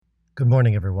Good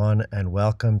morning, everyone, and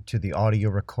welcome to the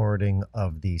audio recording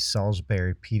of the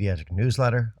Salisbury Pediatric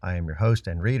Newsletter. I am your host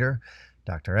and reader,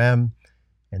 Dr. M,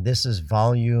 and this is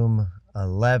volume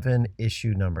 11,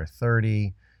 issue number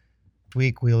 30. This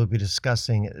week, we will be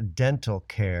discussing dental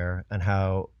care and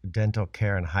how dental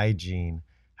care and hygiene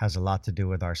has a lot to do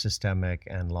with our systemic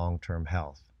and long-term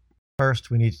health.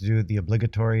 First, we need to do the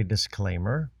obligatory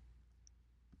disclaimer.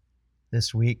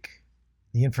 This week,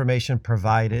 the information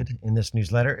provided in this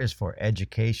newsletter is for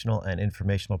educational and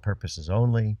informational purposes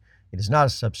only. It is not a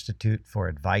substitute for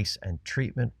advice and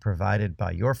treatment provided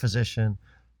by your physician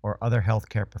or other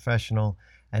healthcare professional,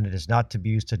 and it is not to be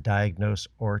used to diagnose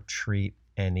or treat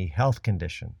any health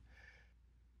condition.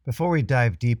 Before we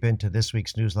dive deep into this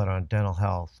week's newsletter on dental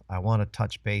health, I want to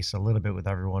touch base a little bit with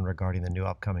everyone regarding the new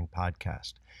upcoming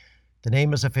podcast. The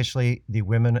name is officially the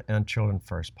Women and Children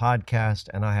First podcast,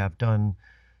 and I have done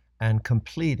and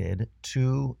completed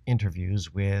 2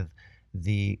 interviews with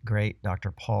the great Dr.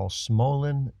 Paul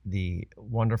Smolin, the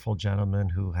wonderful gentleman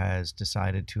who has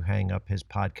decided to hang up his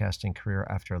podcasting career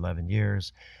after 11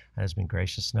 years and has been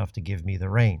gracious enough to give me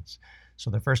the reins. So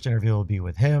the first interview will be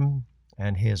with him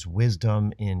and his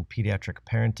wisdom in pediatric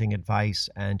parenting advice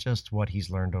and just what he's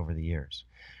learned over the years.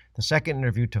 The second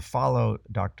interview to follow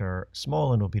Dr.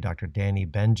 Smolin will be Dr. Danny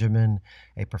Benjamin,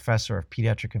 a professor of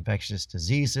pediatric infectious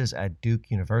diseases at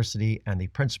Duke University and the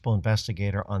principal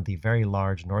investigator on the very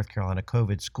large North Carolina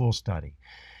COVID school study.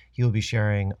 He will be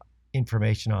sharing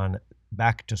information on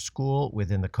back to school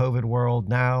within the COVID world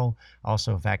now,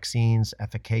 also vaccines,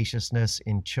 efficaciousness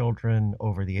in children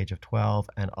over the age of 12,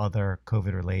 and other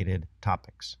COVID-related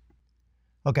topics.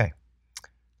 Okay.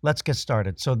 Let's get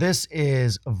started. So this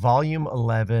is volume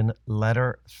 11,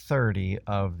 letter 30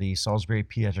 of the Salisbury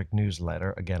Pediatric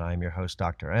Newsletter. Again, I'm your host,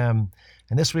 Dr. M.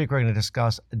 And this week we're going to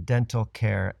discuss dental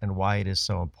care and why it is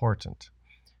so important.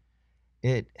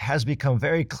 It has become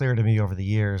very clear to me over the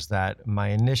years that my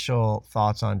initial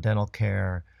thoughts on dental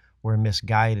care were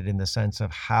misguided in the sense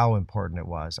of how important it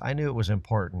was. I knew it was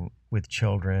important with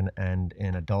children and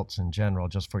in adults in general,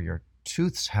 just for your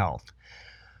tooth's health.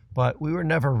 But we were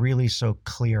never really so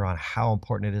clear on how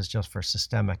important it is just for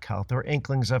systemic health. There were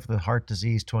inklings of the heart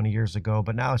disease 20 years ago,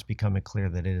 but now it's becoming clear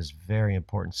that it is very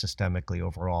important systemically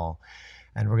overall.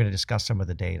 And we're going to discuss some of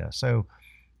the data. So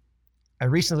I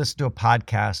recently listened to a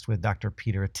podcast with Dr.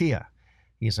 Peter Attia.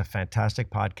 He's a fantastic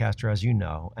podcaster, as you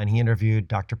know, and he interviewed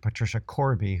Dr. Patricia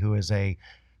Corby, who is a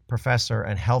professor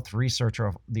and health researcher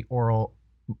of the oral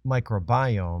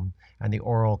microbiome and the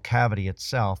oral cavity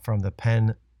itself from the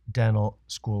Penn Dental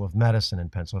School of Medicine in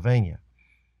Pennsylvania.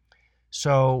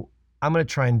 So I'm going to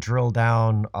try and drill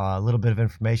down a little bit of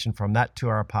information from that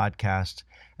 2-hour podcast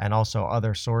and also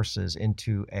other sources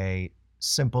into a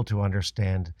simple to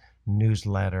understand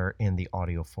newsletter in the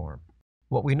audio form.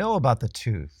 What we know about the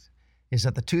tooth is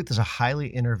that the tooth is a highly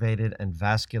innervated and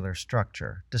vascular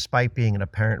structure, despite being an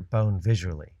apparent bone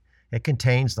visually. It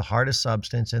contains the hardest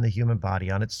substance in the human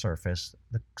body on its surface,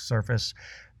 the surface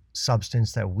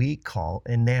substance that we call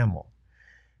enamel.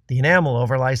 The enamel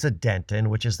overlies the dentin,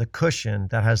 which is the cushion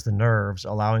that has the nerves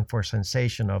allowing for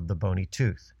sensation of the bony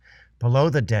tooth. Below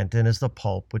the dentin is the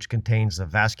pulp, which contains the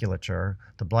vasculature,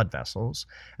 the blood vessels,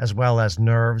 as well as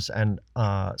nerves and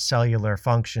cellular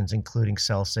functions, including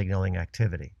cell signaling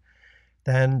activity.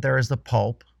 Then there is the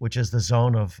pulp, which is the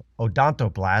zone of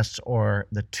odontoblasts, or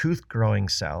the tooth-growing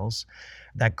cells,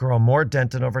 that grow more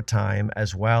dentin over time,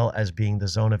 as well as being the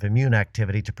zone of immune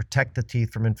activity to protect the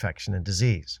teeth from infection and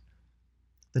disease.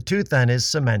 The tooth then is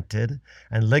cemented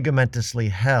and ligamentously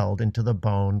held into the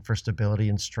bone for stability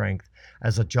and strength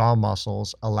as the jaw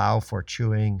muscles allow for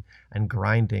chewing and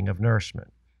grinding of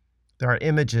nourishment. There are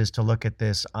images to look at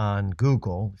this on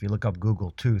Google. If you look up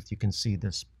Google tooth, you can see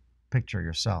this picture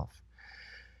yourself.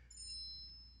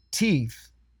 Teeth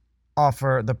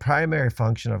offer the primary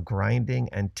function of grinding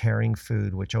and tearing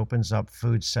food, which opens up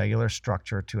food's cellular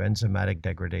structure to enzymatic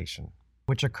degradation,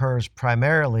 which occurs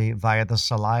primarily via the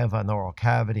saliva in the oral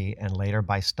cavity and later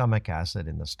by stomach acid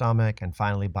in the stomach, and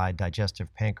finally by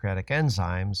digestive pancreatic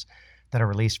enzymes that are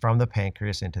released from the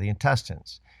pancreas into the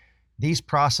intestines. These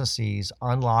processes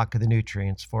unlock the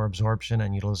nutrients for absorption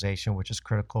and utilization, which is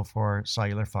critical for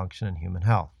cellular function and human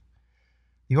health.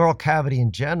 The oral cavity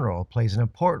in general plays an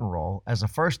important role as a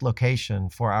first location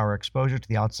for our exposure to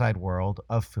the outside world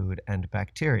of food and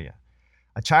bacteria.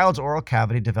 A child's oral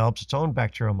cavity develops its own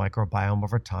bacterial microbiome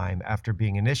over time after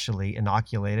being initially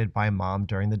inoculated by mom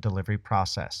during the delivery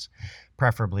process,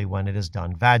 preferably when it is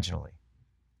done vaginally.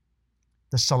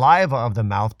 The saliva of the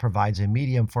mouth provides a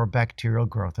medium for bacterial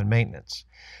growth and maintenance.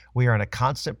 We are in a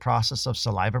constant process of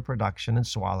saliva production and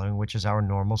swallowing, which is our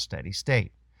normal steady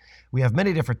state. We have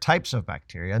many different types of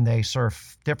bacteria, and they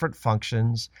serve different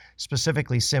functions,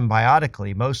 specifically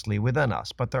symbiotically, mostly within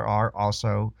us. But there are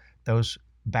also those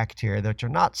bacteria that are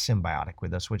not symbiotic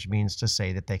with us, which means to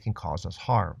say that they can cause us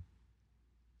harm.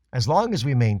 As long as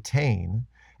we maintain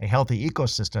a healthy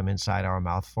ecosystem inside our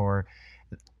mouth for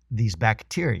these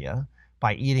bacteria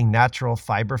by eating natural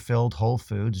fiber-filled whole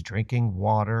foods, drinking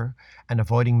water, and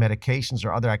avoiding medications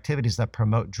or other activities that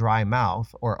promote dry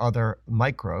mouth or other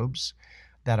microbes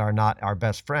that are not our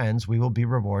best friends, we will be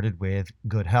rewarded with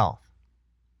good health.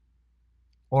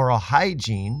 Oral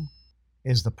hygiene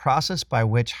is the process by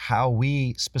which how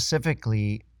we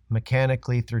specifically,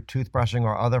 mechanically, through toothbrushing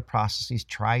or other processes,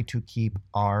 try to keep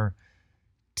our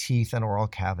teeth and oral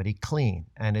cavity clean,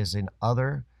 and is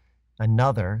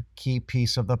another key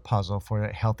piece of the puzzle for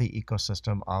a healthy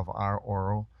ecosystem of our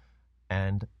oral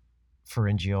and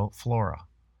pharyngeal flora.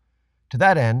 To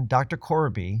that end, Dr.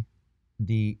 Corby,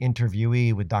 the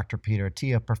interviewee with Dr. Peter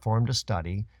Attia, performed a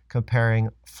study comparing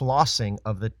flossing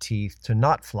of the teeth to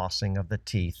not flossing of the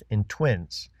teeth in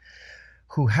twins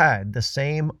who had the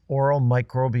same oral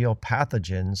microbial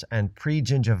pathogens and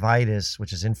pre-gingivitis,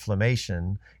 which is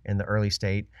inflammation in the early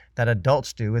state, that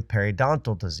adults do with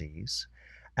periodontal disease,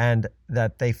 and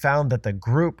that they found that the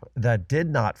group that did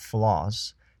not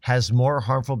floss has more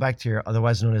harmful bacteria,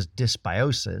 otherwise known as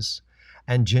dysbiosis,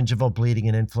 and gingival bleeding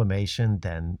and inflammation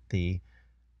than the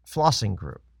flossing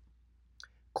group.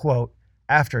 Quote,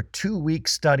 after 2-week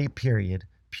study period,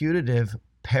 putative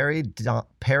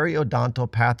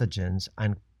periodontal pathogens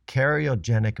and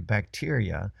cariogenic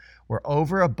bacteria were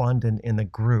overabundant in the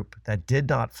group that did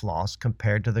not floss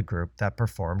compared to the group that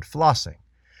performed flossing.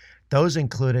 Those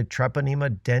included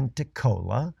Treponema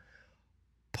denticola,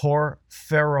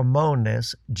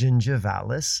 Porphyromonas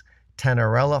gingivalis,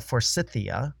 Tenerella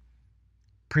forsythia,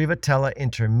 Prevotella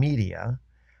intermedia,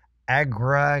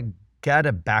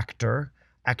 Agragadabacter,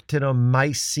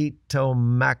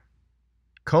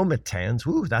 Actinomycetomacomitans,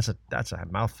 ooh, that's a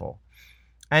mouthful,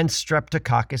 and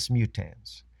Streptococcus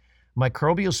mutans.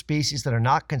 Microbial species that are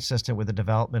not consistent with the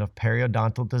development of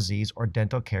periodontal disease or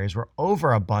dental caries were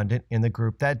overabundant in the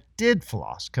group that did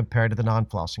floss compared to the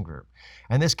non-flossing group.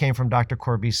 And this came from Dr.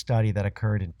 Corby's study that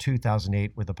occurred in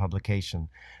 2008 with a publication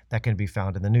that can be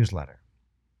found in the newsletter.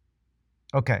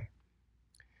 Okay,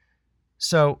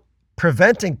 so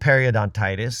preventing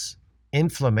periodontitis,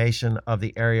 inflammation of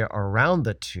the area around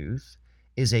the tooth,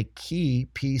 is a key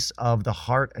piece of the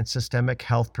heart and systemic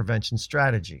health prevention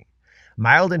strategy.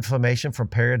 Mild inflammation from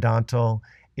periodontal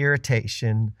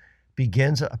irritation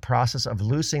begins a process of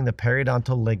loosening the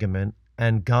periodontal ligament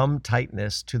and gum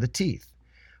tightness to the teeth.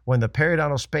 When the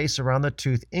periodontal space around the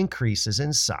tooth increases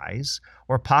in size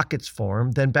or pockets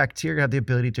form, then bacteria have the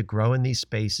ability to grow in these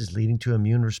spaces, leading to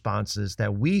immune responses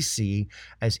that we see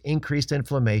as increased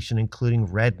inflammation, including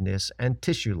redness and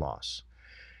tissue loss.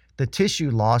 The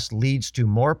tissue loss leads to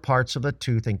more parts of the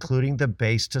tooth, including the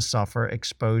base, to suffer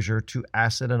exposure to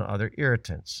acid and other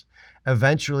irritants.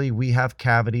 Eventually, we have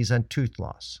cavities and tooth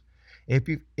loss.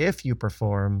 If you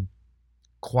perform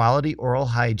quality oral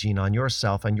hygiene on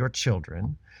yourself and your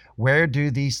children, where do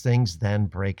these things then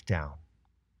break down?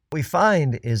 What we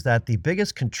find is that the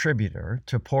biggest contributor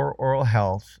to poor oral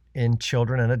health in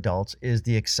children and adults is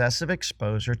the excessive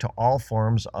exposure to all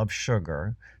forms of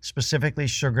sugar, specifically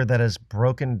sugar that is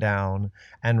broken down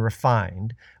and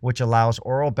refined, which allows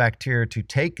oral bacteria to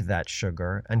take that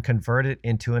sugar and convert it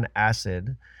into an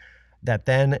acid that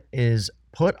then is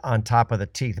put on top of the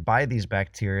teeth by these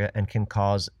bacteria and can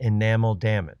cause enamel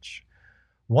damage.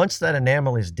 Once that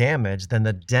enamel is damaged, then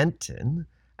the dentin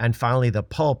and finally the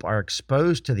pulp are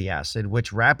exposed to the acid,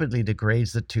 which rapidly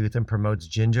degrades the tooth and promotes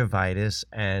gingivitis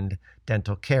and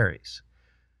dental caries.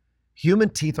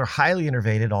 Human teeth are highly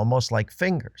innervated, almost like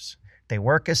fingers. They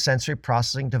work as sensory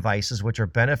processing devices, which are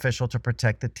beneficial to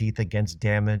protect the teeth against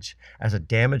damage, as a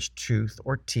damaged tooth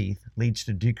or teeth leads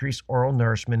to decreased oral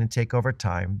nourishment intake over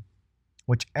time,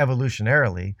 which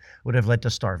evolutionarily would have led to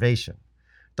starvation.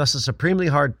 Thus, a supremely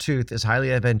hard tooth is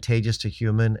highly advantageous to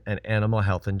human and animal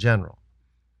health in general.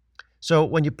 So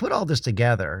when you put all this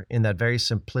together in that very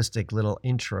simplistic little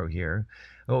intro here,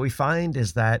 what we find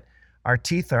is that our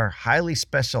teeth are highly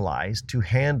specialized to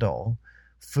handle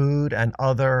food and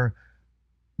other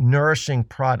nourishing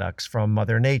products from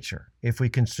Mother Nature if we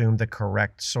consume the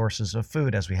correct sources of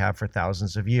food, as we have for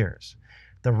thousands of years.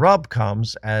 The rub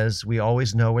comes, as we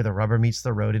always know where the rubber meets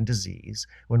the road in disease,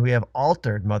 when we have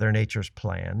altered Mother Nature's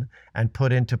plan and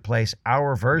put into place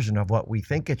our version of what we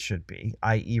think it should be,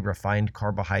 i.e. refined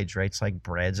carbohydrates like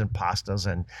breads and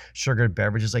pastas and sugared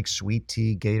beverages like sweet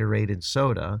tea, Gatorade, and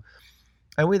soda.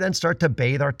 And we then start to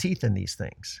bathe our teeth in these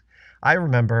things. I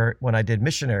remember when I did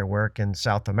missionary work in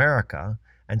South America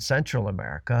and Central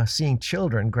America, seeing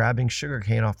children grabbing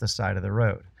sugarcane off the side of the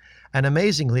road. And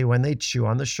amazingly, when they chew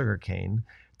on the sugarcane,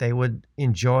 they would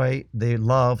enjoy the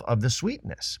love of the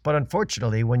sweetness. But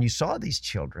unfortunately, when you saw these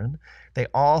children, they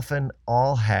often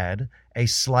all had a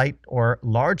slight or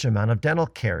large amount of dental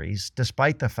caries,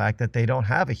 despite the fact that they don't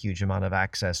have a huge amount of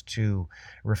access to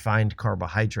refined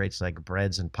carbohydrates like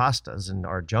breads and pastas and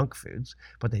our junk foods,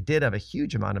 but they did have a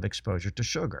huge amount of exposure to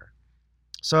sugar.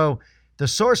 So the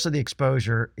source of the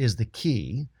exposure is the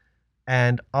key,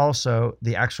 and also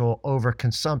the actual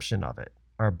overconsumption of it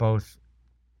are both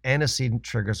antecedent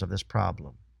triggers of this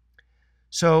problem.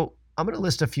 So I'm going to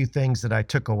list a few things that I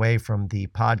took away from the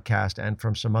podcast and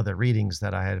from some other readings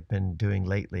that I had been doing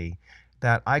lately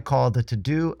that I call the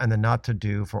to-do and the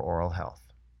not-to-do for oral health.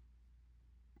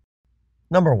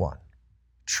 Number 1,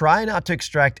 try not to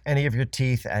extract any of your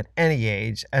teeth at any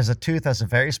age, as a tooth has a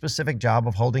very specific job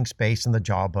of holding space in the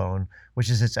jawbone,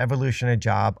 which is its evolutionary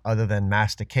job other than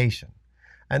mastication.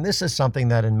 And this is something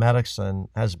that in medicine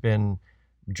has been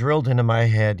drilled into my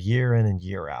head year in and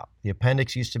year out. The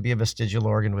appendix used to be a vestigial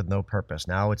organ with no purpose.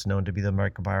 Now it's known to be the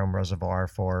microbiome reservoir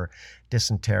for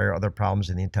dysentery or other problems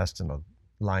in the intestinal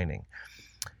lining.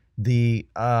 The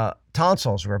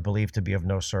tonsils were believed to be of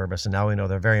no service, and now we know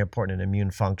they're very important in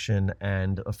immune function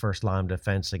and a first-line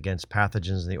defense against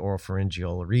pathogens in the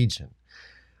oropharyngeal region.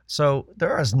 So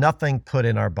there is nothing put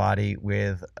in our body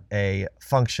with a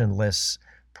functionless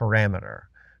parameter.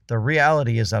 The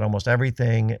reality is that almost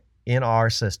everything in our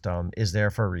system is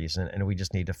there for a reason, and we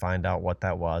just need to find out what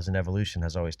that was, and evolution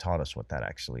has always taught us what that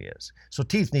actually is. So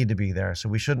teeth need to be there, so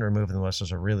we shouldn't remove them unless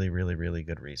there's a really, really, really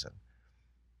good reason.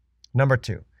 Number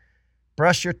 2,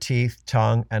 brush your teeth,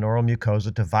 tongue, and oral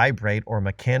mucosa to vibrate or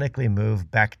mechanically move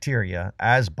bacteria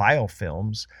as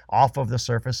biofilms off of the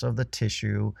surface of the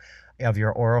tissue of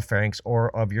your oropharynx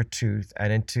or of your tooth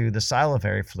and into the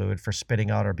salivary fluid for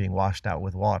spitting out or being washed out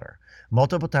with water.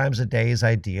 Multiple times a day is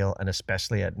ideal, and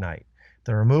especially at night.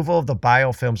 The removal of the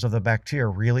biofilms of the bacteria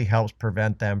really helps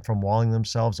prevent them from walling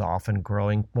themselves off and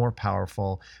growing more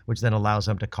powerful, which then allows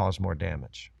them to cause more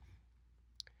damage.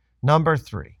 Number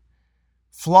 3,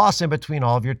 floss in between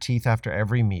all of your teeth after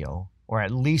every meal, or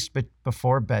at least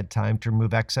before bedtime, to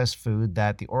remove excess food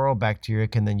that the oral bacteria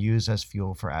can then use as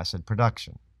fuel for acid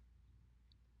production.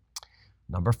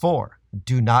 Number 4,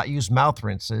 do not use mouth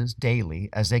rinses daily,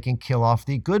 as they can kill off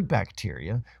the good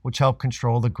bacteria, which help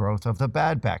control the growth of the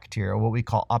bad bacteria, what we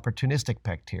call opportunistic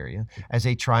bacteria, as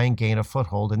they try and gain a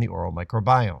foothold in the oral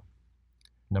microbiome.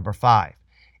 Number 5,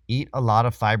 eat a lot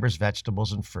of fibrous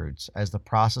vegetables and fruits, as the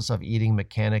process of eating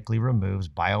mechanically removes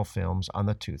biofilms on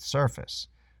the tooth surface.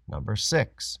 Number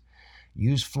 6,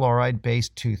 use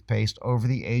fluoride-based toothpaste over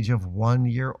the age of 1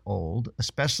 year old,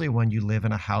 especially when you live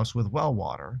in a house with well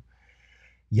water.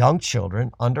 Young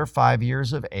children under 5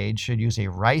 years of age should use a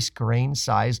rice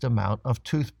grain-sized amount of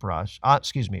toothpaste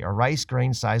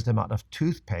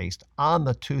on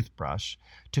the toothbrush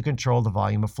to control the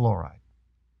volume of fluoride.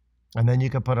 And then you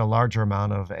can put a larger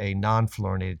amount of a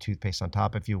non-fluorinated toothpaste on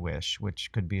top if you wish,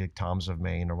 which could be Tom's of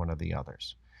Maine or one of the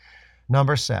others.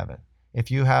 Number 7,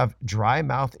 if you have dry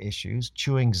mouth issues,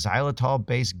 chewing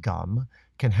xylitol-based gum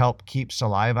can help keep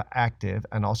saliva active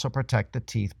and also protect the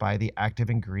teeth by the active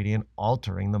ingredient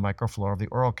altering the microflora of the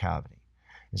oral cavity.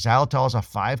 Xylitol is a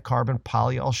 5-carbon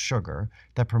polyol sugar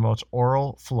that promotes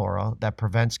oral flora that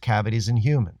prevents cavities in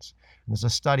humans. And there's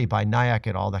a study by Nyack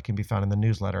et al. That can be found in the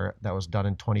newsletter that was done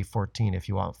in 2014 if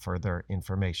you want further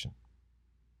information.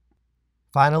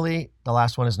 Finally, the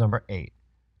last one is number 8.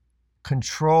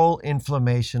 Control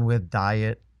inflammation with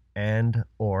diet and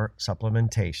or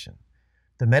supplementation.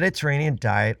 The Mediterranean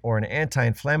diet or an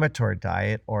anti-inflammatory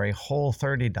diet or a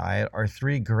Whole30 diet are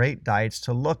 3 great diets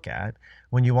to look at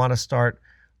when you want to start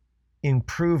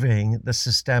improving the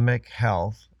systemic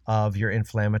health of your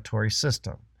inflammatory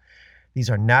system.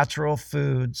 These are natural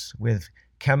foods with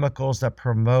chemicals that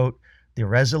promote the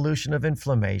resolution of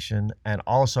inflammation and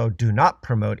also do not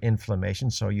promote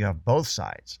inflammation, so you have both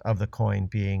sides of the coin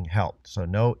being helped. So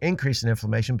no increase in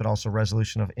inflammation, but also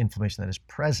resolution of inflammation that is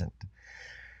present.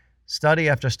 Study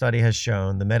after study has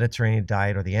shown the Mediterranean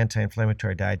diet or the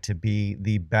anti-inflammatory diet to be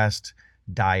the best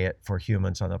diet for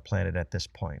humans on the planet at this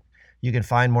point. You can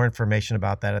find more information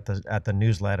about that at the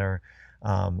newsletter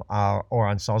or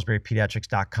on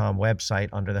SalisburyPediatrics.com website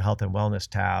under the Health and Wellness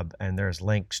tab, and there's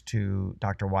links to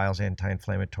Dr. Weil's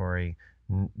anti-inflammatory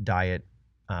diet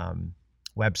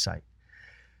website.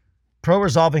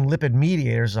 Pro-resolving lipid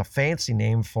mediators is a fancy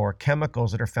name for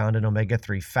chemicals that are found in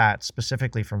omega-3 fats,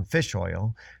 specifically from fish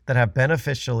oil, that have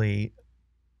beneficially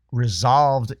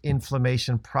resolved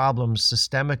inflammation problems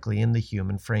systemically in the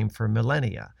human frame for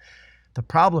millennia. The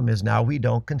problem is now we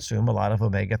don't consume a lot of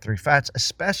omega-3 fats,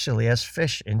 especially as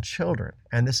fish in children.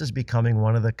 And this is becoming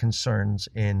one of the concerns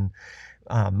in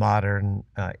modern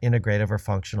integrative or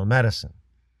functional medicine.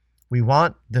 We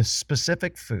want the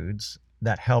specific foods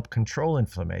that help control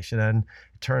inflammation, and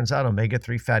it turns out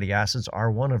omega-3 fatty acids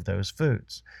are one of those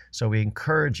foods. So we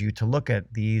encourage you to look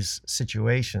at these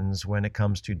situations when it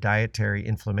comes to dietary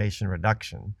inflammation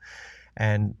reduction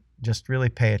and just really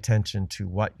pay attention to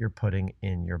what you're putting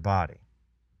in your body.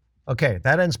 Okay,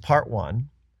 that ends part one.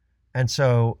 And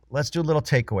so let's do a little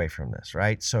takeaway from this,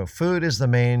 right? So food is the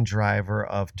main driver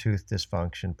of tooth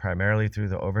dysfunction, primarily through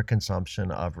the overconsumption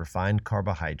of refined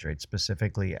carbohydrates,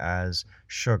 specifically as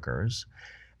sugars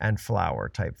and flour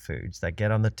type foods that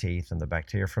get on the teeth, and the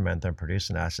bacteria ferment them, produce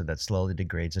an acid that slowly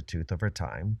degrades a tooth over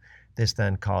time. This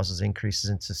then causes increases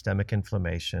in systemic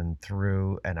inflammation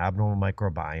through an abnormal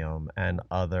microbiome and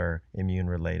other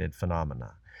immune-related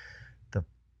phenomena. The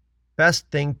best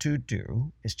thing to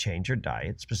do is change your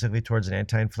diet, specifically towards an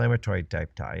anti-inflammatory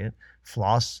type diet,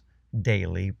 floss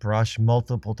daily, brush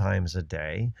multiple times a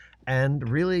day, and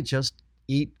really just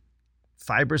eat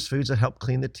fibrous foods that help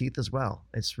clean the teeth as well.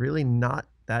 It's really not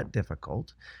that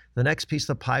difficult. The next piece of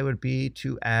the pie would be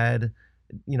to add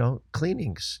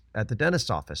cleanings at the dentist's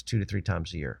office 2 to 3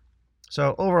 times a year.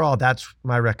 So overall, that's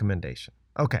my recommendation.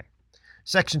 Okay,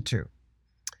 section 2.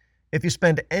 If you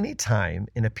spend any time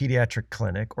in a pediatric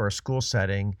clinic or a school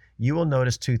setting, you will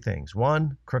notice 2 things.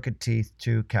 1, crooked teeth,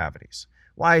 2, cavities.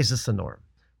 Why is this the norm?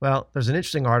 Well, there's an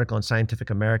interesting article in Scientific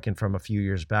American from a few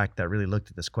years back that really looked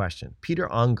at this question.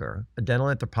 Peter Unger, a dental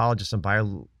anthropologist and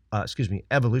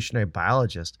evolutionary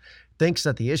biologist, thinks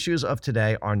that the issues of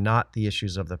today are not the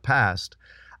issues of the past.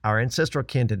 Our ancestral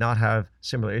kin did not have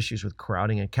similar issues with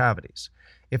crowding and cavities.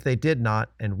 If they did not,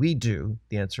 and we do,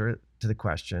 the answer to the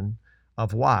question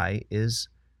of why is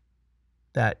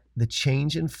that the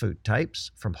change in food types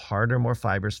from harder, more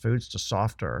fibrous foods to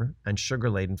softer and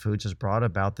sugar-laden foods has brought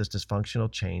about this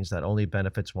dysfunctional change that only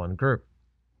benefits one group,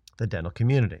 the dental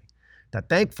community, that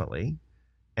thankfully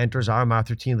enters our mouth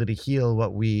routinely to heal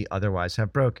what we otherwise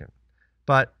have broken.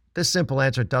 But this simple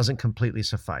answer doesn't completely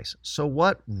suffice. So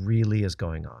what really is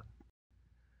going on?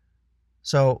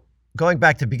 So going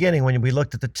back to the beginning, when we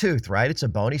looked at the tooth, right? It's a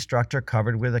bony structure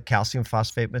covered with a calcium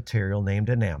phosphate material named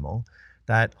enamel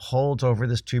that holds over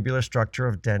this tubular structure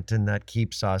of dentin that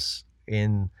keeps us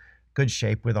in good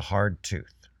shape with a hard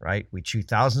tooth, right? We chew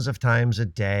thousands of times a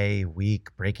day, week,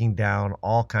 breaking down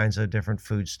all kinds of different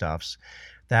foodstuffs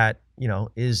that,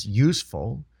 is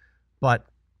useful, but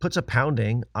puts a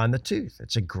pounding on the tooth.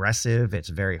 It's aggressive, it's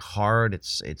very hard,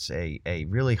 it's a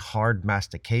really hard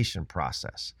mastication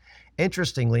process.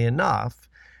 Interestingly enough,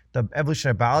 the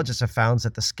evolutionary biologists have found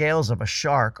that the scales of a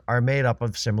shark are made up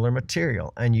of similar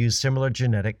material and use similar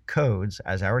genetic codes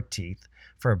as our teeth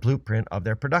for a blueprint of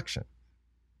their production.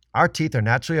 Our teeth are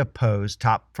naturally opposed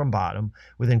top from bottom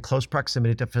within close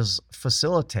proximity to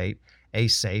facilitate a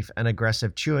safe and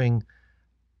aggressive chewing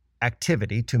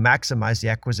activity to maximize the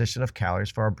acquisition of calories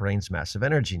for our brain's massive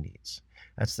energy needs.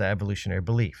 That's the evolutionary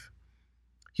belief.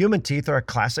 Human teeth are a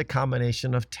classic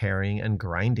combination of tearing and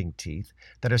grinding teeth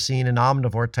that are seen in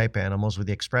omnivore-type animals with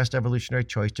the expressed evolutionary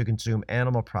choice to consume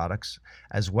animal products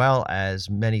as well as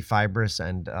many fibrous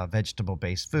and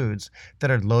vegetable-based foods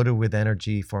that are loaded with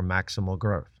energy for maximal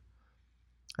growth.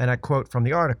 And I quote from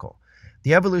the article,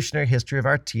 "The evolutionary history of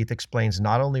our teeth explains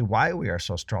not only why we are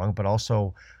so strong, but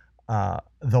also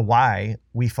the why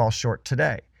we fall short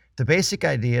today. The basic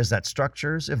idea is that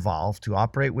structures evolve to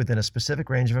operate within a specific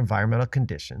range of environmental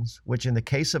conditions, which in the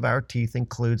case of our teeth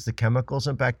includes the chemicals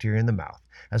and bacteria in the mouth,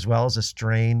 as well as a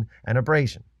strain and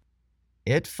abrasion.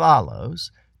 It follows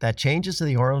that changes to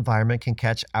the oral environment can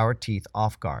catch our teeth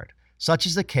off guard. Such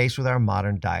is the case with our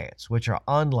modern diets, which are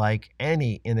unlike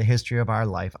any in the history of our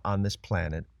life on this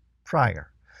planet prior.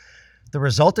 The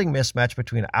resulting mismatch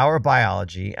between our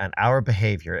biology and our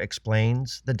behavior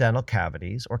explains the dental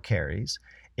cavities or caries,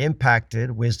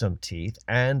 impacted wisdom teeth,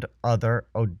 and other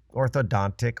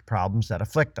orthodontic problems that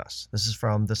afflict us." This is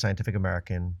from the Scientific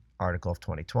American article of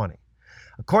 2020.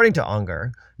 According to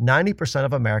Unger, 90%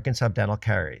 of Americans have dental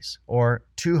caries, or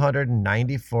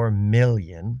 294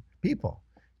 million people.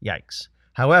 Yikes.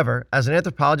 However, as an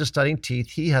anthropologist studying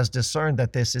teeth, he has discerned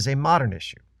that this is a modern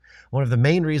issue. One of the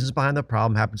main reasons behind the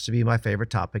problem happens to be my favorite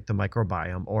topic, the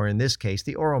microbiome, or in this case,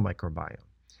 the oral microbiome.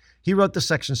 He wrote the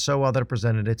section so well that it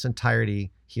presented its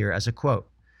entirety here as a quote.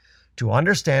 "To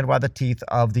understand why the teeth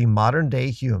of the modern-day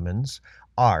humans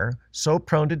are so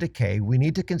prone to decay, we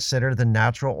need to consider the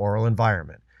natural oral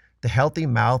environment. The healthy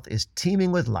mouth is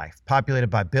teeming with life, populated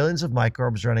by billions of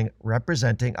microbes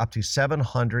representing up to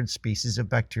 700 species of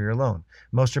bacteria alone.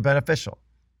 Most are beneficial.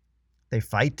 They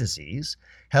fight disease,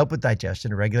 help with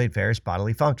digestion, and regulate various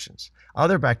bodily functions.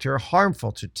 Other bacteria are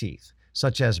harmful to teeth,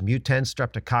 such as mutans,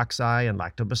 streptococci, and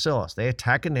lactobacillus. They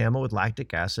attack enamel with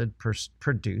lactic acid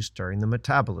produced during the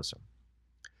metabolism.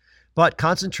 But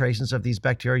concentrations of these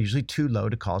bacteria are usually too low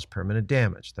to cause permanent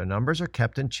damage. Their numbers are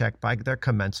kept in check by their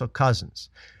commensal cousins,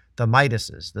 the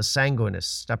mitises, the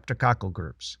sanguineous streptococcal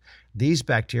groups. These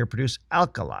bacteria produce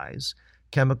alkalis,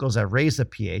 chemicals that raise the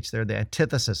pH. They're the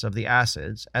antithesis of the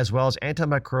acids, as well as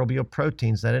antimicrobial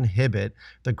proteins that inhibit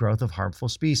the growth of harmful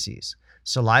species.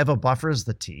 Saliva buffers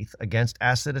the teeth against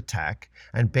acid attack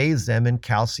and bathes them in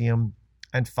calcium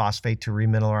and phosphate to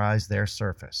remineralize their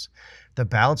surface. The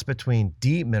balance between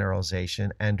demineralization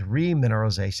and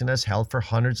remineralization has held for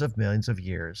hundreds of millions of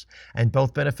years, and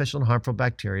both beneficial and harmful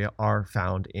bacteria are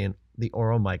found in the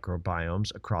oral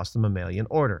microbiomes across the mammalian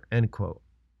order, end quote.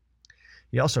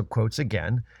 He also quotes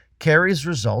again, Caries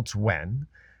results when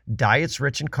diets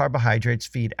rich in carbohydrates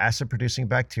feed acid-producing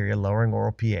bacteria, lowering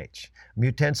oral pH.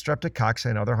 Mutants, streptococci,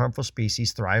 and other harmful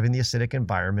species thrive in the acidic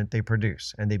environment they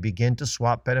produce, and they begin to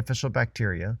swap beneficial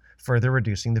bacteria, further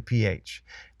reducing the pH.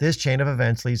 This chain of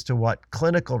events leads to what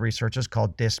clinical researchers call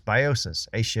dysbiosis,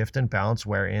 a shift in balance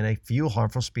wherein a few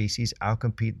harmful species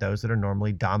outcompete those that are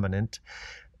normally dominant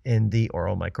in the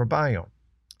oral microbiome.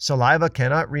 Saliva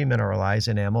cannot remineralize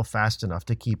enamel fast enough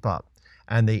to keep up,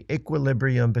 and the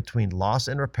equilibrium between loss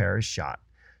and repair is shot.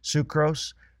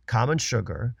 Sucrose, common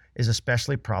sugar, is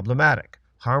especially problematic.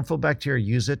 Harmful bacteria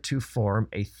use it to form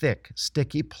a thick,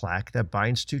 sticky plaque that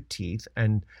binds to teeth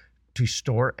and to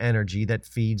store energy that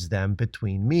feeds them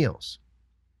between meals,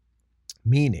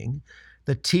 meaning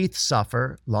the teeth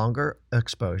suffer longer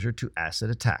exposure to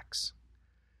acid attacks.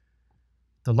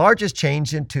 The largest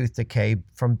change in tooth decay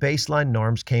from baseline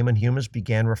norms came when humans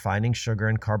began refining sugar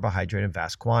and carbohydrate in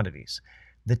vast quantities.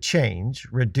 The change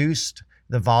reduced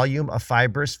the volume of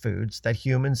fibrous foods that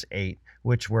humans ate,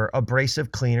 which were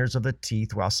abrasive cleaners of the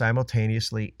teeth, while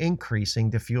simultaneously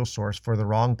increasing the fuel source for the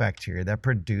wrong bacteria that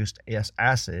produced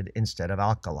acid instead of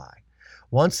alkali.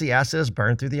 Once the acid is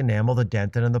burned through the enamel, the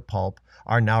dentin and the pulp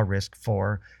are now risk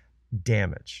for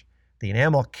damage. The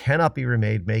enamel cannot be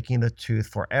remade, making the tooth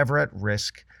forever at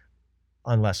risk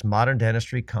unless modern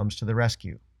dentistry comes to the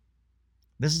rescue.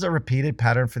 This is a repeated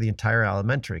pattern for the entire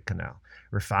alimentary canal.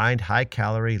 Refined,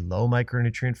 high-calorie, low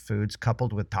micronutrient foods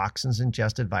coupled with toxins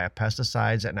ingested via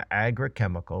pesticides and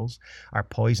agrochemicals are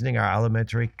poisoning our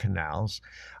alimentary canal's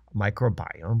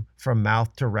microbiome from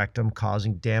mouth to rectum,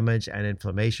 causing damage and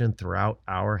inflammation throughout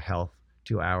our health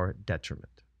to our detriment.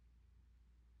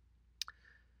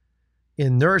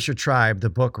 In Nourish Your Tribe, the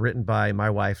book written by my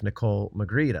wife, Nicole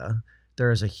Magritta, there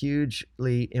is a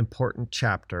hugely important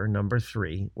chapter, number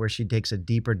 3, where she takes a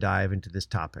deeper dive into this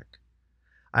topic.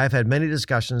 I have had many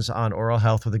discussions on oral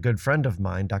health with a good friend of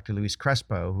mine, Dr. Luis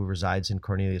Crespo, who resides in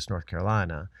Cornelius, North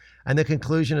Carolina, and the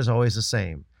conclusion is always the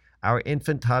same. Our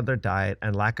infant-toddler diet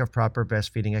and lack of proper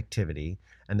breastfeeding activity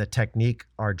and the technique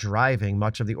are driving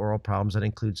much of the oral problems that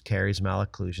includes caries,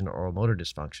 malocclusion, or oral motor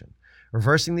dysfunction.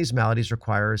 Reversing these maladies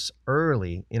requires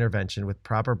early intervention with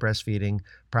proper breastfeeding,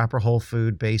 proper whole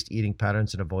food-based eating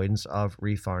patterns, and avoidance of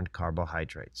refined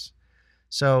carbohydrates.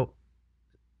 So,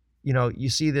 you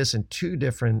see this in 2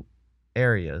 different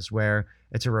areas where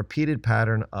it's a repeated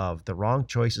pattern of the wrong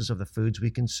choices of the foods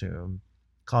we consume,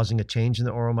 causing a change in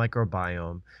the oral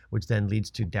microbiome, which then leads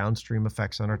to downstream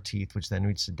effects on our teeth, which then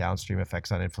leads to downstream effects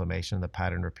on inflammation. The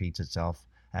pattern repeats itself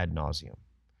ad nauseum.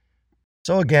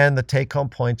 So again, the take-home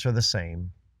points are the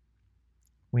same.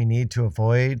 We need to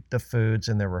avoid the foods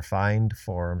in their refined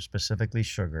form, specifically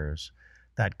sugars,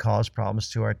 that cause problems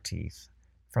to our teeth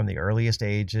from the earliest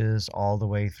ages all the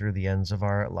way through the ends of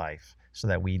our life, so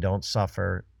that we don't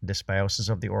suffer dysbiosis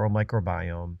of the oral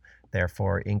microbiome,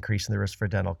 therefore increasing the risk for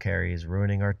dental caries,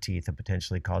 ruining our teeth, and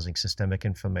potentially causing systemic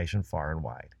inflammation far and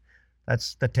wide.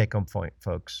 That's the take-home point,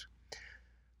 folks.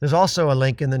 There's also a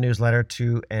link in the newsletter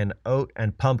to an oat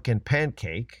and pumpkin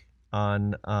pancake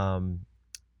on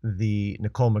the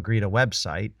Nicole Magritta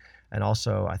website, and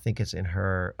also I think it's in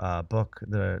her book,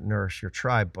 the Nourish Your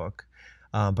Tribe book,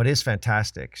 but it's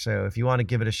fantastic. So if you want to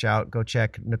give it a shout, go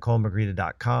check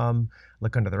NicoleMagritta.com,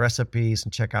 look under the recipes,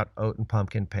 and check out oat and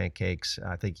pumpkin pancakes.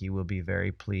 I think you will be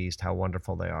very pleased how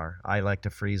wonderful they are. I like to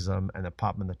freeze them and then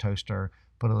pop them in the toaster,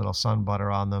 put a little sun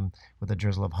butter on them with a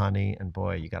drizzle of honey, and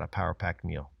boy, you got a power-packed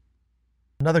meal.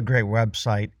 Another great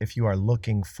website, if you are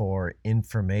looking for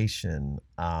information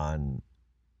on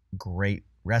great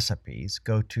recipes,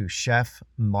 go to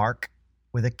chefmark.com.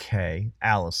 with a K,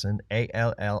 Allison,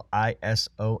 ALLISON.com.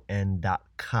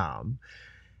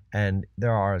 And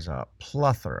there is a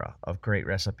plethora of great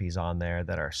recipes on there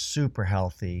that are super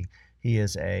healthy. He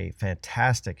is a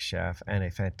fantastic chef and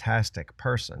a fantastic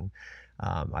person.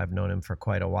 I've known him for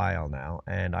quite a while now,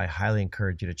 and I highly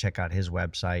encourage you to check out his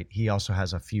website. He also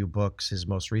has a few books. His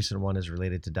most recent one is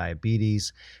related to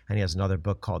diabetes, and he has another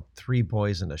book called Three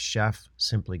Boys and a Chef,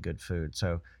 Simply Good Food.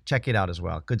 So check it out as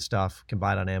well. Good stuff. You can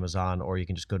buy it on Amazon, or you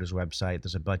can just go to his website.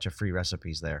 There's a bunch of free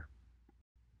recipes there.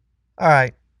 All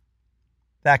right.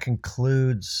 That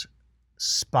concludes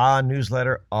Spa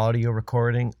Newsletter audio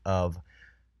recording of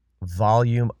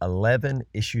Volume 11,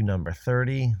 Issue number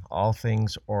 30, all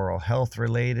things oral health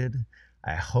related.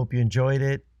 I hope you enjoyed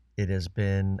it. It has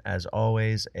been, as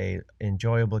always, an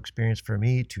enjoyable experience for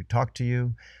me to talk to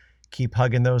you. Keep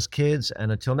hugging those kids,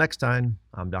 and until next time,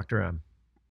 I'm Dr. M.